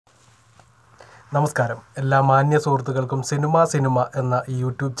നമസ്കാരം എല്ലാ മാന്യ സുഹൃത്തുക്കൾക്കും സിനിമ എന്ന ഈ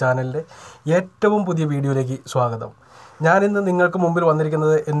യൂട്യൂബ് ചാനലിൻ്റെ ഏറ്റവും പുതിയ വീഡിയോയിലേക്ക് സ്വാഗതം. ഞാനിന്ന് നിങ്ങൾക്ക് മുമ്പിൽ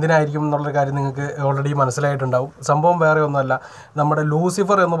വന്നിരിക്കുന്നത് എന്തിനായിരിക്കും എന്നുള്ളൊരു കാര്യം നിങ്ങൾക്ക് ഓൾറെഡി മനസ്സിലായിട്ടുണ്ടാവും. സംഭവം വേറെ ഒന്നുമല്ല, നമ്മുടെ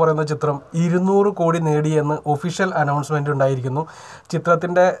ലൂസിഫർ എന്ന് പറയുന്ന ചിത്രം 200 കോടി നേടിയെന്ന് ഒഫീഷ്യൽ അനൗൺസ്മെൻറ്റ് ഉണ്ടായിരിക്കുന്നു.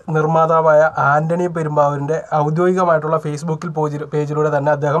 ചിത്രത്തിൻ്റെ നിർമ്മാതാവായ ആൻ്റണി പെരുമ്പാവൂരിൻ്റെ ഔദ്യോഗികമായിട്ടുള്ള ഫേസ്ബുക്കിൽ പേജിലൂടെ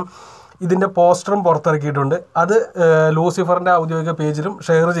തന്നെ അദ്ദേഹം ഇതിൻ്റെ പോസ്റ്ററും പുറത്തിറക്കിയിട്ടുണ്ട്. അത് ലൂസിഫറിൻ്റെ ഔദ്യോഗിക പേജിലും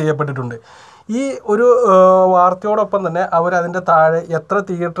ഷെയർ ചെയ്യപ്പെട്ടിട്ടുണ്ട്. ഈ ഒരു വാർത്തയോടൊപ്പം തന്നെ അവരതിൻ്റെ താഴെ എത്ര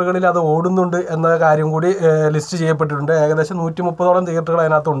തിയേറ്ററുകളിൽ അത് ഓടുന്നുണ്ട് എന്ന കാര്യം കൂടി ലിസ്റ്റ് ചെയ്യപ്പെട്ടിട്ടുണ്ട്. ഏകദേശം 130ഓളം തിയേറ്ററുകൾ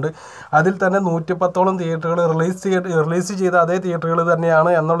അതിനകത്തുണ്ട്. അതിൽ തന്നെ 110ഓളം തിയേറ്ററുകൾ റിലീസ് ചെയ്ത അതേ തിയേറ്ററുകൾ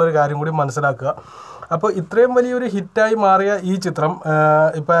തന്നെയാണ് എന്നുള്ളൊരു കാര്യം കൂടി മനസ്സിലാക്കുക. അപ്പോൾ ഇത്രയും വലിയൊരു ഹിറ്റായി മാറിയ ഈ ചിത്രം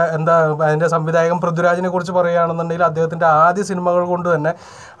ഇപ്പോൾ അതിൻ്റെ സംവിധായകൻ പൃഥ്വിരാജിനെ കുറിച്ച് പറയുകയാണെന്നുണ്ടെങ്കിൽ അദ്ദേഹത്തിൻ്റെ ആദ്യത്തെ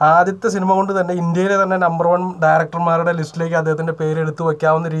സിനിമ കൊണ്ട് തന്നെ ഇന്ത്യയിലെ തന്നെ നമ്പർ 1 ഡയറക്ടർമാരുടെ ലിസ്റ്റിലേക്ക് അദ്ദേഹത്തിൻ്റെ പേരെടുത്ത്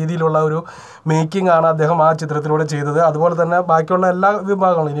വയ്ക്കാവുന്ന രീതിയിലുള്ള ഒരു മേക്കിംഗ് ആണ് അദ്ദേഹം ആ ചിത്രത്തിലൂടെ ചെയ്തത്. അതുപോലെ തന്നെ ബാക്കിയുള്ള എല്ലാ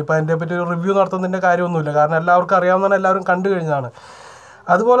വിഭാഗങ്ങളും ഇനിയിപ്പോൾ അതിൻ്റെ പറ്റി ഒരു റിവ്യൂ നടത്തുന്നതിൻ്റെ കാര്യമൊന്നുമില്ല, കാരണം എല്ലാവർക്കും അറിയാവുന്നതാണ്, എല്ലാവരും കണ്ടു കഴിഞ്ഞതാണ്.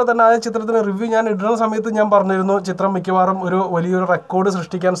 അതുപോലെ തന്നെ ആ ചിത്രത്തിന് റിവ്യൂ ഞാൻ ഇടുന്ന സമയത്ത് ഞാൻ പറഞ്ഞിരുന്നു, ചിത്രം മിക്കവാറും വലിയൊരു റെക്കോർഡ്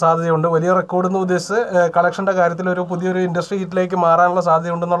സൃഷ്ടിക്കാൻ സാധ്യതയുണ്ട്. വലിയ റെക്കോർഡ് എന്ന് ഉദ്ദേശിച്ച് കളക്ഷൻ്റെ കാര്യത്തിൽ പുതിയൊരു ഇൻഡസ്ട്രി ഹിറ്റിലേക്ക് മാറാനുള്ള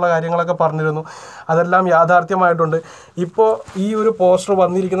സാധ്യതയുണ്ടെന്നുള്ള കാര്യങ്ങളൊക്കെ പറഞ്ഞിരുന്നു. അതെല്ലാം യാഥാർത്ഥ്യമായിട്ടുണ്ട്. ഇപ്പോൾ ഈ ഒരു പോസ്റ്റർ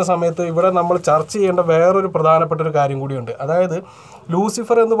വന്നിരിക്കുന്ന സമയത്ത് ഇവിടെ നമ്മൾ ചർച്ച ചെയ്യേണ്ട വേറൊരു പ്രധാനപ്പെട്ട ഒരു കാര്യം കൂടിയുണ്ട്. അതായത്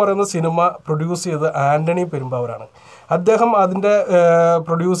ലൂസിഫർ എന്ന് പറയുന്ന സിനിമ പ്രൊഡ്യൂസ് ചെയ്തത് ആൻ്റണി പെരുമ്പാവൂരാണ്. അദ്ദേഹം അതിൻ്റെ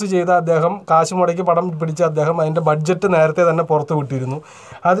പ്രൊഡ്യൂസ് ചെയ്ത അദ്ദേഹം കാശ് മുടക്കി പടം പിടിച്ച അദ്ദേഹം അതിൻ്റെ ബഡ്ജറ്റ് നേരത്തെ തന്നെ പുറത്തു വിട്ടിരുന്നു.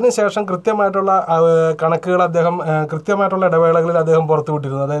 അതിനുശേഷം കൃത്യമായിട്ടുള്ള കണക്കുകൾ അദ്ദേഹം കൃത്യമായിട്ടുള്ള ഇടവേളകളിൽ അദ്ദേഹം പുറത്തു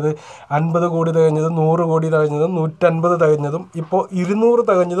വിട്ടിരുന്നു. അതായത് 50 കോടി തികഞ്ഞതും 100 കോടി തികഞ്ഞതും 150 തികഞ്ഞതും ഇപ്പോൾ 200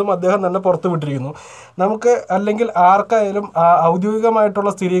 തികഞ്ഞതും അദ്ദേഹം തന്നെ പുറത്തു വിട്ടിരിക്കുന്നു. നമുക്ക് അല്ലെങ്കിൽ ആർക്കായാലും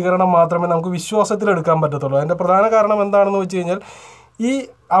ഔദ്യോഗികമായിട്ടുള്ള സ്ഥിരീകരണം മാത്രമേ നമുക്ക് വിശ്വാസത്തിലെടുക്കാൻ പറ്റത്തുള്ളൂ. അതിൻ്റെ പ്രധാന കാരണം എന്താണെന്ന് വെച്ച് കഴിഞ്ഞാൽ ഈ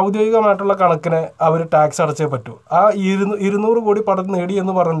ഔദ്യോഗികമായിട്ടുള്ള കണക്കിന് അവർ ടാക്സ് അടച്ചേ പറ്റൂ. ആ 200 കോടി പടം നേടി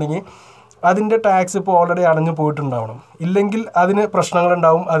എന്ന് പറഞ്ഞിട്ടുണ്ടെങ്കിൽ അതിൻ്റെ ടാക്സ് ഇപ്പോൾ ഓൾറെഡി അടഞ്ഞു പോയിട്ടുണ്ടാവണം. ഇല്ലെങ്കിൽ അതിന്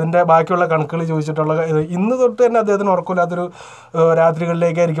പ്രശ്നങ്ങളുണ്ടാവും. അതിൻ്റെ ബാക്കിയുള്ള കണക്കുകൾ ചോദിച്ചിട്ടുള്ള ഇന്ന് തൊട്ട് തന്നെ അദ്ദേഹത്തിന് ഉറക്കമില്ലാത്തൊരു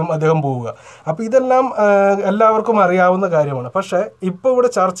രാത്രികളിലേക്കായിരിക്കും അദ്ദേഹം പോവുക. അപ്പോൾ ഇതെല്ലാം എല്ലാവർക്കും അറിയാവുന്ന കാര്യമാണ്. പക്ഷേ ഇപ്പോൾ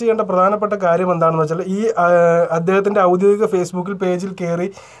ഇവിടെ ചർച്ച ചെയ്യേണ്ട പ്രധാനപ്പെട്ട കാര്യം എന്താണെന്ന് വെച്ചാൽ ഈ അദ്ദേഹത്തിൻ്റെ ഔദ്യോഗിക ഫേസ്ബുക്കിൽ പേജിൽ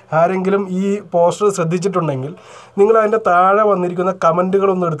കയറി ആരെങ്കിലും ഈ പോസ്റ്റർ ശ്രദ്ധിച്ചിട്ടുണ്ടെങ്കിൽ നിങ്ങൾ അതിൻ്റെ താഴെ വന്നിരിക്കുന്ന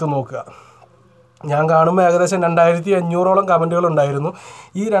കമൻറ്റുകളൊന്ന് എടുത്ത് നോക്കുക. ഞാൻ കാണുമ്പോൾ ഏകദേശം 2500ഓളം കമൻറ്റുകൾ ഉണ്ടായിരുന്നു.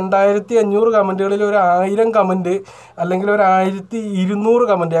 ഈ 2500 കമൻറ്റുകളിൽ ഒരു 1000 കമൻറ്റ് അല്ലെങ്കിൽ ഒരു 1200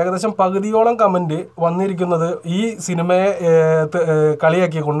 കമൻറ്റ്, ഏകദേശം പകുതിയോളം കമൻറ്റ് വന്നിരിക്കുന്നത് ഈ സിനിമയെ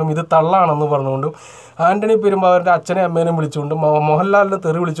കളിയാക്കിക്കൊണ്ടും ഇത് തള്ളാണെന്ന് പറഞ്ഞുകൊണ്ടും ആൻ്റണി പെരുമ്പാവൂരിൻ്റെ അച്ഛനെ അമ്മേനെയും വിളിച്ചുകൊണ്ടും മോഹൻലാലിനെ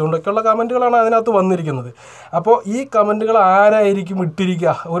തെറി വിളിച്ചുകൊണ്ടൊക്കെയുള്ള കമൻറ്റുകളാണ് അതിനകത്ത് വന്നിരിക്കുന്നത്. അപ്പോൾ ഈ കമൻറ്റുകൾ ആരായിരിക്കും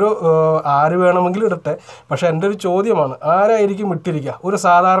ഇട്ടിരിക്കുക? ആര് വേണമെങ്കിലും ഇടട്ടെ, പക്ഷേ എൻ്റെ ഒരു ചോദ്യമാണ്, ആരായിരിക്കും ഇട്ടിരിക്കുക? ഒരു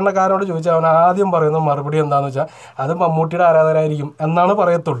സാധാരണക്കാരനോട് ചോദിച്ചാൽ അവൻ ആദ്യം പറയുന്ന മറുപടി എന്താണെന്ന് വെച്ചാൽ അത് മമ്മൂട്ടിയുടെ ആരാധകരായിരിക്കും എന്നാണ്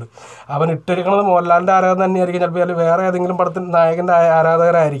പറയത്തുള്ളൂ. അവൻ ഇട്ടിരിക്കുന്നത് മോഹൻലാലിൻ്റെ ആരാധന തന്നെയായിരിക്കും, ചിലപ്പോൾ അല്ലെങ്കിൽ വേറെ ഏതെങ്കിലും പടത്തിൽ നായകൻ്റെ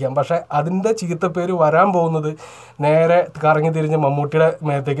ആരാധകരായിരിക്കാം. പക്ഷേ അതിൻ്റെ ചീത്തപ്പേര് വരാൻ പോകുന്നത് നേരെ കറങ്ങി തിരിഞ്ഞ് മമ്മൂട്ടിയുടെ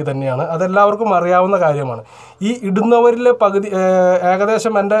മേത്തേക്ക് തന്നെയാണ്. അതെല്ലാവർക്കും അറിയാവുന്ന കാര്യമാണ്. ഈ ഇടുന്നവരിൽ പകുതി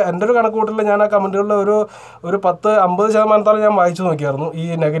ഏകദേശം എൻ്റെ ഒരു കണക്കുകൂട്ടലിൽ ഞാൻ ആ കമൻറ്റുകളിൽ ഒരു 10-50% ഞാൻ വായിച്ചു നോക്കിയായിരുന്നു, ഈ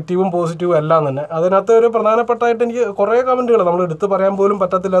നെഗറ്റീവും പോസിറ്റീവും എല്ലാം തന്നെ. അതിനകത്ത് ഒരു പ്രധാനപ്പെട്ടായിട്ട് എനിക്ക് കുറേ കമൻറ്റുകൾ നമ്മൾ എടുത്ത് പറയാൻ പോലും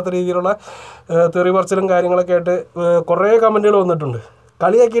പറ്റത്തില്ലാത്ത രീതിയിലുള്ള തെറി പറച്ചിലും കാര്യങ്ങളൊക്കെ ആയിട്ട് കുറേ കമൻറ്റുകൾ വന്നിട്ടുണ്ട്.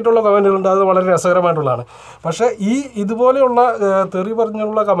 കളിയാക്കിയിട്ടുള്ള കമൻറ്റുകളുണ്ട്, അത് വളരെ രസകരമായിട്ടുള്ളതാണ്. പക്ഷേ ഇതുപോലെയുള്ള തെറി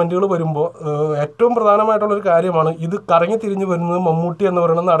പറഞ്ഞുള്ള കമൻറ്റുകൾ വരുമ്പോൾ ഏറ്റവും പ്രധാനമായിട്ടുള്ളൊരു കാര്യമാണ് ഇത് കറങ്ങി തിരിഞ്ഞ് വരുന്നത് മമ്മൂട്ടി എന്ന്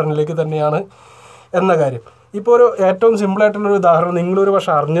പറയുന്ന നടനിലേക്ക് തന്നെയാണ് എന്ന കാര്യം. ഇപ്പോൾ ഏറ്റവും സിമ്പിളായിട്ടുള്ളൊരു ഉദാഹരണം നിങ്ങളൊരു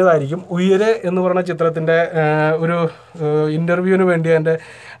പക്ഷേ അറിഞ്ഞതായിരിക്കും. ഉയരെ എന്ന് പറയുന്ന ചിത്രത്തിൻ്റെ ഒരു ഇൻ്റർവ്യൂവിന് വേണ്ടി എൻ്റെ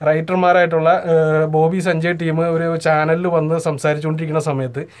റൈറ്റർമാരായിട്ടുള്ള ബോബി സഞ്ജയ് ടീം ഒരു ചാനലിൽ വന്ന് സംസാരിച്ചുകൊണ്ടിരിക്കുന്ന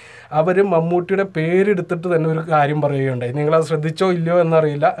സമയത്ത് അവർ മമ്മൂട്ടിയുടെ പേരെടുത്തിട്ട് തന്നെ ഒരു കാര്യം പറയുകയുണ്ടായി. നിങ്ങളത് ശ്രദ്ധിച്ചോ ഇല്ലയോ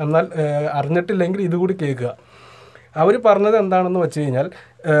എന്നറിയില്ല, എന്നാൽ അറിഞ്ഞിട്ടില്ലെങ്കിൽ ഇതുകൂടി കേൾക്കുക. അവർ പറഞ്ഞത് എന്താണെന്ന് വെച്ച് കഴിഞ്ഞാൽ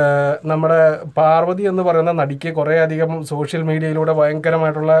നമ്മുടെ പാർവതി എന്ന് പറയുന്ന നടിക്ക് കുറേയധികം സോഷ്യൽ മീഡിയയിലൂടെ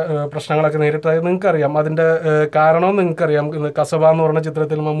ഭയങ്കരമായിട്ടുള്ള പ്രശ്നങ്ങളൊക്കെ നേരിട്ടത് നിങ്ങൾക്കറിയാം. അതിൻ്റെ കാരണവും നിങ്ങൾക്കറിയാം. കസബ എന്ന് പറഞ്ഞ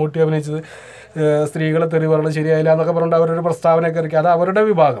ചിത്രത്തിൽ മമ്മൂട്ടി അഭിനയിച്ചത് സ്ത്രീകളെ തെറി പറഞ്ഞത് ശരിയായില്ല എന്നൊക്കെ പറഞ്ഞിട്ട് അവരൊരു പ്രസ്താവനയൊക്കെ ഇറക്കി. അത് അവരുടെ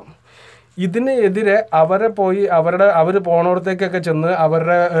വിഭാഗം. ഇതിനെതിരെ അവർ പോണോടത്തേക്കൊക്കെ ചെന്ന്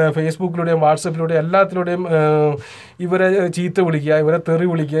അവരുടെ ഫേസ്ബുക്കിലൂടെയും വാട്സപ്പിലൂടെയും എല്ലാത്തിലൂടെയും ഇവരെ ചീത്ത വിളിക്കുക, ഇവരെ തെറി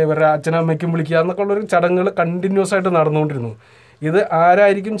വിളിക്കുക, ഇവരുടെ അച്ഛനമ്മയ്ക്കും വിളിക്കുക എന്നൊക്കെ ഉള്ളൊരു ചടങ്ങുകൾ കണ്ടിന്യൂസ് ആയിട്ട് നടന്നുകൊണ്ടിരുന്നു. ഇത്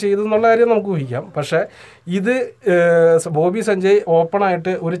ആരായിരിക്കും ചെയ്തതെന്നുള്ള കാര്യം നമുക്ക് ഊഹിക്കാം. പക്ഷേ ഇത് ബോബി സഞ്ജയ്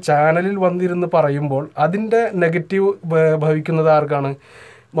ഓപ്പണായിട്ട് ഒരു ചാനലിൽ വന്നിരുന്ന് പറയുമ്പോൾ അതിൻ്റെ നെഗറ്റീവ് ഭവിക്കുന്നത് ആർക്കാണ്?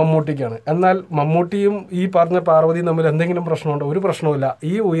 മമ്മൂട്ടിക്കാണ്. എന്നാൽ മമ്മൂട്ടിയും ഈ പറഞ്ഞ പാർവതിയും തമ്മിൽ എന്തെങ്കിലും പ്രശ്നമുണ്ടോ? ഒരു പ്രശ്നവുമില്ല.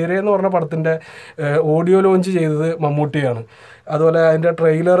 ഈ ഉയരെ എന്ന് പറഞ്ഞ പടത്തിൻ്റെ ഓഡിയോ ലോഞ്ച് ചെയ്തത് മമ്മൂട്ടിയാണ്. അതുപോലെ അതിൻ്റെ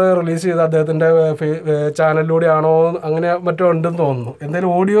ട്രെയിലർ റിലീസ് ചെയ്ത് അദ്ദേഹത്തിൻ്റെ ചാനലിലൂടെ ആണോ അങ്ങനെ മറ്റോ ഉണ്ടെന്ന് തോന്നുന്നു.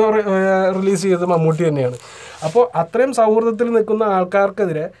 എന്തായാലും ഓഡിയോ റിലീസ് ചെയ്തത് മമ്മൂട്ടി തന്നെയാണ്. അപ്പോൾ അത്രയും സൗഹൃദത്തിൽ നിൽക്കുന്ന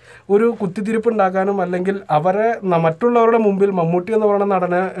ആൾക്കാർക്കെതിരെ ഒരു കുത്തിത്തിരിപ്പ് ഉണ്ടാക്കാനും അല്ലെങ്കിൽ അവരെ മറ്റുള്ളവരുടെ മുമ്പിൽ മമ്മൂട്ടി എന്ന് പറയുന്ന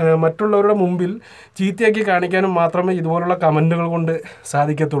നടനെ മറ്റുള്ളവരുടെ മുമ്പിൽ ചീത്തയാക്കി കാണിക്കാനും മാത്രമേ ഇതുപോലുള്ള കമൻറ്റുകൾ കൊണ്ട്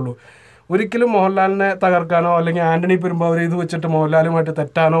സാധിക്കത്തുള്ളൂ. ഒരിക്കലും മോഹൻലാലിനെ തകർക്കാനോ അല്ലെങ്കിൽ ആൻ്റണി പെരുമ്പാവൂർ ഇത് വെച്ചിട്ട് മോഹൻലാലുമായിട്ട്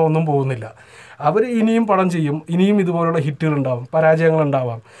തെറ്റാനോ ഒന്നും പോകുന്നില്ല. അവർ ഇനിയും പടം ചെയ്യും, ഇനിയും ഇതുപോലുള്ള ഹിറ്റുകളുണ്ടാവും,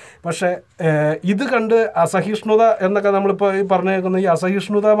 പരാജയങ്ങളുണ്ടാവാം. പക്ഷേ ഇത് കണ്ട് അസഹിഷ്ണുത എന്നൊക്കെ നമ്മളിപ്പോൾ ഈ പറഞ്ഞേക്കുന്ന ഈ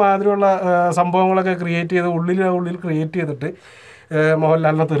അസഹിഷ്ണുത മാതിരിയുള്ള സംഭവങ്ങളൊക്കെ ക്രിയേറ്റ് ചെയ്ത് ഉള്ളിൽ ക്രിയേറ്റ് ചെയ്തിട്ട്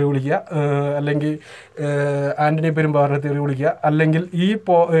മോഹൻലാലിനെ തെറി വിളിക്കുക, അല്ലെങ്കിൽ ആൻ്റണി പെരുമ്പാവൂരിനെ തെറി വിളിക്കുക, അല്ലെങ്കിൽ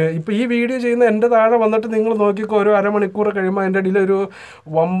ഇപ്പോൾ ഈ വീഡിയോ ചെയ്യുന്ന എൻ്റെ താഴെ വന്നിട്ട് നിങ്ങൾ നോക്കിക്കോ, ഒരു അരമണിക്കൂർ കഴിയുമ്പോൾ അതിൻ്റെ ഇടയിൽ ഒരു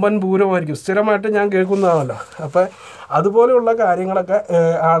വമ്പൻ പൂരമായിരിക്കും. സ്ഥിരമായിട്ട് ഞാൻ കേൾക്കുന്നതാണല്ലോ. അപ്പോൾ അതുപോലെയുള്ള കാര്യങ്ങളൊക്കെ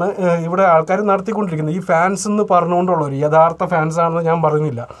ആണ് ഇവിടെ ആൾക്കാർ നടത്തിക്കൊണ്ടിരിക്കുന്നത്. ഈ ഫാൻസ് എന്ന് പറഞ്ഞുകൊണ്ടുള്ളവർ യഥാർത്ഥ ഫാൻസാണെന്ന് ഞാൻ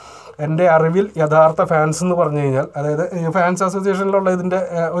പറയുന്നില്ല. എൻ്റെ അറിവിൽ യഥാർത്ഥ ഫാൻസ് എന്ന് പറഞ്ഞു കഴിഞ്ഞാൽ, അതായത് ഫാൻസ് അസോസിയേഷനിലുള്ള ഇതിൻ്റെ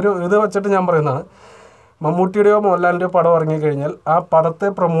ഒരു ഇത് വെച്ചിട്ട് ഞാൻ പറയുന്നതാണ്, മമ്മൂട്ടിയുടെയോ മോഹൻലാലിൻ്റെയോ പടം ഇറങ്ങിക്കഴിഞ്ഞാൽ ആ പടത്തെ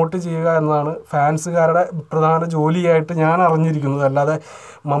പ്രൊമോട്ട് ചെയ്യുക എന്നതാണ് ഫാൻസുകാരുടെ പ്രധാന ജോലിയായിട്ട് ഞാൻ അറിഞ്ഞിരിക്കുന്നത്. അല്ലാതെ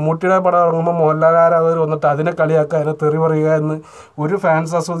മമ്മൂട്ടിയുടെ പടം ഇറങ്ങുമ്പോൾ മോഹൻലാൽ ആരാധകർ വന്നിട്ട് അതിനെ കളിയാക്കുക, അതിനെ തെറി പറയുക എന്ന് ഒരു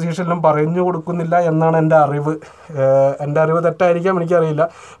ഫാൻസ് അസോസിയേഷനിലും പറഞ്ഞു കൊടുക്കുന്നില്ല എന്നാണ് എൻ്റെ അറിവ്. എൻ്റെ അറിവ് തെറ്റായിരിക്കാം, എനിക്കറിയില്ല.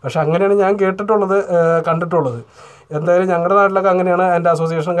 പക്ഷെ അങ്ങനെയാണ് ഞാൻ കേട്ടിട്ടുള്ളത്, കണ്ടിട്ടുള്ളത്. എന്തായാലും ഞങ്ങളുടെ നാട്ടിലൊക്കെ അങ്ങനെയാണ് അതിൻ്റെ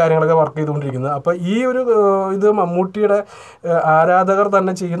അസോസിയേഷൻ കാര്യങ്ങളൊക്കെ വർക്ക് ചെയ്തുകൊണ്ടിരിക്കുന്നത്. അപ്പോൾ ഈ ഒരു ഇത് മമ്മൂട്ടിയുടെ ആരാധകർ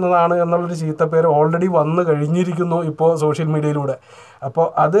തന്നെ ചെയ്യുന്നതാണ് എന്നുള്ളൊരു ചീത്തപ്പേര് ഓൾറെഡി വന്നു കഴിഞ്ഞിരിക്കുന്നു ഇപ്പോൾ സോഷ്യൽ മീഡിയയിലൂടെ. അപ്പോൾ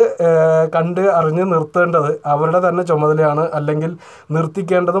അത് കണ്ട് അറിഞ്ഞ് നിർത്തേണ്ടത് അവരുടെ തന്നെ ചുമതലയാണ്, അല്ലെങ്കിൽ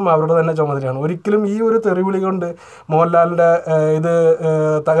നിർത്തിക്കേണ്ടതും അവരുടെ തന്നെ ചുമതലയാണ്. ഒരിക്കലും ഈ ഒരു തെറിവിളി കൊണ്ട് മോഹൻലാലിൻ്റെ ഇത്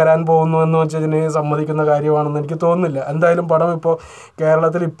തകരാൻ പോകുന്നു എന്ന് വെച്ചതിന് സമ്മതിക്കുന്ന കാര്യമാണെന്ന് എനിക്ക് തോന്നുന്നില്ല. എന്തായാലും പടം ഇപ്പോൾ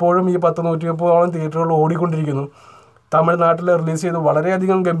കേരളത്തിൽ ഇപ്പോഴും ഈ 130-130 തിയേറ്ററുകൾ ഓടിക്കൊണ്ടിരിക്കുന്നു. തമിഴ്നാട്ടിൽ റിലീസ് ചെയ്ത്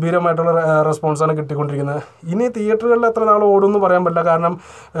വളരെയധികം ഗംഭീരമായിട്ടുള്ള റെസ്പോൺസാണ് കിട്ടിക്കൊണ്ടിരിക്കുന്നത്. ഇനി തിയേറ്ററുകളിൽ എത്ര നാൾ ഓടുമെന്ന് പറയാൻ പറ്റില്ല. കാരണം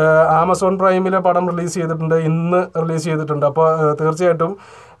ആമസോൺ പ്രൈമിലെ പടം റിലീസ് ചെയ്തിട്ടുണ്ട്, ഇന്ന് റിലീസ് ചെയ്തിട്ടുണ്ട്. അപ്പോൾ തീർച്ചയായിട്ടും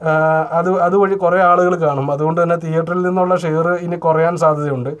അതുവഴി കുറേ ആളുകൾ കാണും. അതുകൊണ്ട് തന്നെ തിയേറ്ററിൽ നിന്നുള്ള ഷെയർ ഇനി കുറയാൻ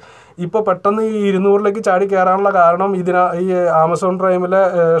സാധ്യതയുണ്ട്. ഇപ്പോൾ പെട്ടെന്ന് ഈ 200-ലേക്ക് ചാടി കയറാനുള്ള കാരണം ഈ ആമസോൺ പ്രൈമിലെ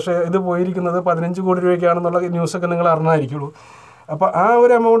ഇത് പോയിരിക്കുന്നത് 15 കോടി രൂപയ്ക്കാണെന്നുള്ള ന്യൂസൊക്കെ നിങ്ങൾ അറിഞ്ഞായിരിക്കുള്ളൂ. അപ്പോൾ ആ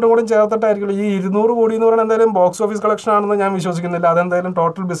ഒരു എമൗണ്ടും കൂടി ചേർത്തിട്ടായിരിക്കുള്ളൂ. ഈ 200 കോടി എന്ന് പറയുന്നത് എന്തായാലും ബോക്സ് ഓഫീസ് കളക്ഷൻ ആണെന്ന് ഞാൻ വിശ്വസിക്കുന്നില്ല. അതെന്തായാലും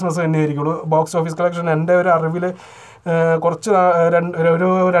total business തന്നെയായിരിക്കുള്ളൂ. Box office collection എൻ്റെ ഒരു അറിവിൽ കുറച്ച് ഒരു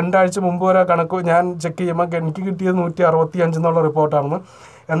 2 ആഴ്ച മുമ്പ് വരെ കണക്ക് ഞാൻ ചെക്ക് ചെയ്യുമ്പോൾ എനിക്ക് കിട്ടിയത് 165 എന്നുള്ള റിപ്പോർട്ടാണ്.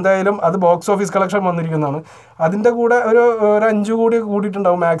 എന്തായാലും അത് ബോക്സ് ഓഫീസ് കളക്ഷൻ വന്നിരിക്കുന്നതാണ്. അതിൻ്റെ കൂടെ ഒരു 5 കോടി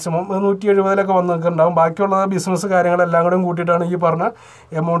കൂടിയിട്ടുണ്ടാവും, മാക്സിമം 170-ലൊക്കെ വന്ന് നിൽക്കുന്നുണ്ടാവും. ബാക്കിയുള്ള ബിസിനസ് കാര്യങ്ങളെല്ലാം കൂടെ കൂട്ടിയിട്ടാണ് ഈ പറഞ്ഞ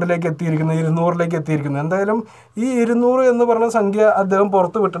എമൗണ്ടിലേക്ക് എത്തിയിരിക്കുന്നത്, 200-ലേക്ക് എത്തിയിരിക്കുന്നത്. എന്തായാലും ഈ 200 എന്ന് പറഞ്ഞ സംഖ്യ അദ്ദേഹം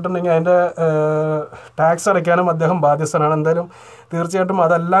പുറത്ത് വിട്ടിട്ടുണ്ടെങ്കിൽ അതിൻ്റെ ടാക്സ് അടയ്ക്കാനും അദ്ദേഹം ബാധ്യസ്ഥനാണ്. എന്തായാലും തീർച്ചയായിട്ടും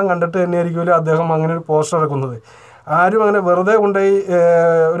അതെല്ലാം കണ്ടിട്ട് തന്നെയായിരിക്കുമല്ലോ അദ്ദേഹം അങ്ങനെ ഒരു പോസ്റ്റർ ഇറക്കുന്നത്. ആരും അങ്ങനെ വെറുതെ കൊണ്ടുപോയി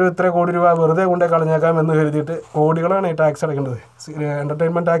ഒരു ഇത്ര കോടി രൂപ വെറുതെ കൊണ്ടുപോയി കളഞ്ഞേക്കാം എന്ന് കരുതിയിട്ട് കോടികളാണ് ഈ ടാക്സ് അടയ്ക്കേണ്ടത്.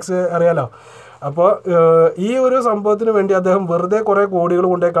 എൻ്റർടൈൻമെൻറ്റ് ടാക്സ് അറിയാലോ. അപ്പോൾ ഈ ഒരു സംഭവത്തിന് വേണ്ടി അദ്ദേഹം വെറുതെ കുറേ കോടികൾ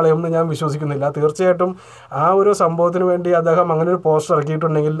കൊണ്ടുപോയി കളയുമെന്ന് ഞാൻ വിശ്വസിക്കുന്നില്ല. തീർച്ചയായിട്ടും ആ ഒരു സംഭവത്തിന് വേണ്ടി അദ്ദേഹം അങ്ങനെ ഒരു പോസ്റ്റർ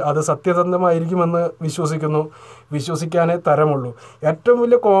ഇറക്കിയിട്ടുണ്ടെങ്കിൽ അത് സത്യസന്ധമായിരിക്കുമെന്ന് വിശ്വസിക്കാനേ തരമുള്ളൂ. ഏറ്റവും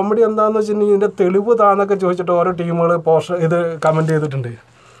വലിയ കോമഡി എന്താണെന്ന് വെച്ചിട്ടുണ്ടെങ്കിൽ ഇതിൻ്റെ തെളിവ് താന്നൊക്കെ ചോദിച്ചിട്ട് ഓരോ ടീമുകൾ പോസ്റ്റർ ഇത് കമൻറ്റ് ചെയ്തിട്ടുണ്ട്.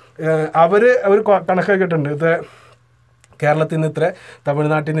 അവർ കണക്കാക്കിയിട്ടുണ്ട്. ഇത് കേരളത്തിൽ നിന്ന് ഇത്ര,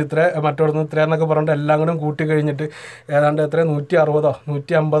 തമിഴ്നാട്ടിൽ നിന്ന് ഇത്ര, മറ്റോട് നിന്ന് ഇത്ര എന്നൊക്കെ പറഞ്ഞിട്ട് എല്ലാം കൂടെ കൂട്ടി കഴിഞ്ഞിട്ട് ഏതാണ്ട് എത്ര 160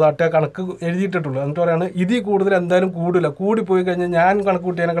 150 അട്ടേ കണക്ക് എഴുതിയിട്ടുള്ളൂ. എന്നിട്ട് പറയുകയാണ് ഇതിൽ കൂടുതൽ എന്തായാലും കൂടില്ല, കൂടിപ്പോയി കഴിഞ്ഞാൽ ഞാൻ കണക്ക്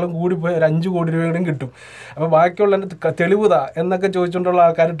കൂട്ടിയതിനേക്കാളും കൂടിപ്പോയി ഒരു 5 കോടി രൂപയും കിട്ടും. അപ്പോൾ ബാക്കിയുള്ള തെളിവുതാ എന്നൊക്കെ ചോദിച്ചുകൊണ്ടുള്ള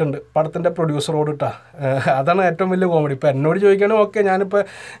ആൾക്കാരിട്ടുണ്ട് പടത്തിൻ്റെ പ്രൊഡ്യൂസറോട് ഇട്ടാ. അതാണ് ഏറ്റവും വലിയ കോമഡി. ഇപ്പോൾ എന്നോട് ചോദിക്കുകയാണെങ്കിൽ ഓക്കെ,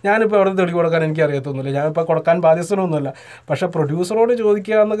 ഞാനിപ്പോൾ അവിടെ തെളിവ് കൊടുക്കാൻ എനിക്ക് അറിയത്തൊന്നുമില്ല, ഞാനിപ്പോൾ കൊടുക്കാൻ ബാധ്യസ്ഥനൊന്നുമില്ല. പക്ഷേ പ്രൊഡ്യൂസറോട്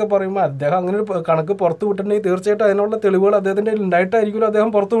ചോദിക്കുക എന്നൊക്കെ പറയുമ്പോൾ അദ്ദേഹം അങ്ങനെ ഒരു കണക്ക് പുറത്ത് വിട്ടിട്ടുണ്ടെങ്കിൽ തീർച്ചയായിട്ടും അതിനുള്ള തെളിവുകൾ അദ്ദേഹത്തിൻ്റെ ഉണ്ടായിട്ടായിരിക്കുമല്ലോ അദ്ദേഹം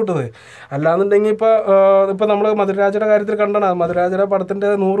പുറത്തു വിട്ടത്. അല്ലാന്നുണ്ടെങ്കിൽ ഇപ്പോൾ നമ്മൾ മധുരരാജയുടെ കാര്യത്തിൽ കണ്ടാണ്, മധുരരാജയുടെ പടത്തിൻ്റെ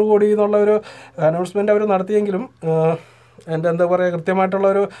 100 കോടി എന്നുള്ള ഒരു അനൗൺസ്മെൻറ്റ് അവർ നടത്തിയെങ്കിലും എന്താ പറയുക,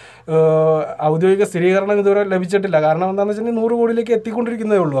 കൃത്യമായിട്ടുള്ളൊരു ഔദ്യോഗിക സ്ഥിരീകരണം ഇതുവരെ ലഭിച്ചിട്ടില്ല. കാരണം എന്താണെന്ന് വെച്ചിട്ടുണ്ടെങ്കിൽ 100 കോടിയിലേക്ക്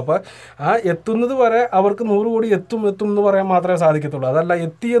എത്തിക്കൊണ്ടിരിക്കുന്നതേ ഉള്ളൂ. അപ്പോൾ ആ എത്തുന്നത് വരെ അവർക്ക് 100 കോടി എത്തും എന്ന് പറയാൻ മാത്രമേ സാധിക്കത്തുള്ളൂ. അതല്ല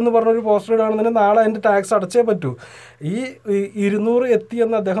എത്തി എന്ന് പറഞ്ഞൊരു പോസ്റ്റർ ഇടുകയാണെന്നുണ്ടെങ്കിൽ നാളെ അതിൻ്റെ ടാക്സ് അടച്ചേ പറ്റൂ. ഈ 200 എത്തി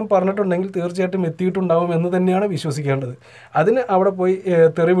എന്ന് അദ്ദേഹം പറഞ്ഞിട്ടുണ്ടെങ്കിൽ തീർച്ചയായിട്ടും എത്തിയിട്ടുണ്ടാവും എന്ന് തന്നെയാണ് വിശ്വസിക്കേണ്ടത്. അതിന് അവിടെ പോയി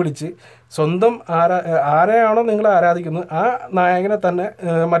തെറി വിളിച്ച് സ്വന്തം ആരെയാണോ നിങ്ങൾ ആരാധിക്കുന്നത് ആ നായകനെ തന്നെ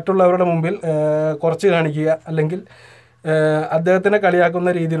മറ്റുള്ളവരുടെ മുമ്പിൽ കുറച്ച് കാണിക്കുക, അല്ലെങ്കിൽ അദ്ദേഹത്തിനെ കളിയാക്കുന്ന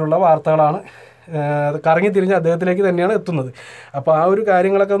രീതിയിലുള്ള വാർത്തകളാണ് കറങ്ങി തിരിഞ്ഞ് അദ്ദേഹത്തിലേക്ക് തന്നെയാണ് എത്തുന്നത്. അപ്പോൾ ആ ഒരു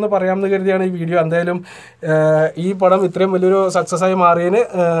കാര്യങ്ങളൊക്കെ ഒന്ന് പറയാമെന്ന് കരുതിയാണ് ഈ വീഡിയോ. എന്തായാലും ഈ പടം ഇത്രയും വലിയൊരു സക്സസ്സായി മാറിയതിന്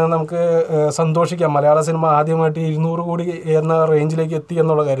നമുക്ക് സന്തോഷിക്കാം. മലയാള സിനിമ ആദ്യമായിട്ട് 200 കോടി എന്ന റേഞ്ചിലേക്ക് എത്തി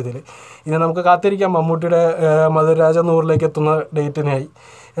എന്നുള്ള കാര്യത്തിൽ. ഇനി നമുക്ക് കാത്തിരിക്കാം മമ്മൂട്ടിയുടെ മധുരരാജ 100ലേക്ക് എത്തുന്ന ഡേറ്റിനായി.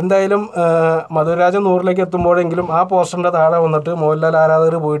 എന്തായാലും മധുരരാജ 100ലേക്ക് എത്തുമ്പോഴെങ്കിലും ആ പോസ്റ്ററിൻ്റെ താഴെ വന്നിട്ട് മോഹൻലാൽ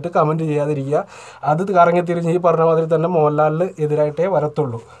ആരാധകർ പോയിട്ട് കമൻറ്റ് ചെയ്യാതിരിക്കുക. അത് കറങ്ങിത്തിരിഞ്ഞ് ഈ പറഞ്ഞ മാതിരി തന്നെ മോഹൻലാലിന് എതിരായിട്ടേ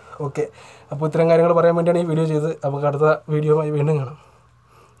വരത്തുള്ളൂ. ഓക്കെ, അപ്പോൾ ഇത്തരം കാര്യങ്ങൾ പറയാൻ വേണ്ടിയാണ് ഈ വീഡിയോ ചെയ്തത്. നമുക്ക് അടുത്ത വീഡിയോയുമായി വീണ്ടും കാണാം.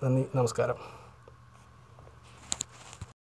 നന്ദി, നമസ്കാരം.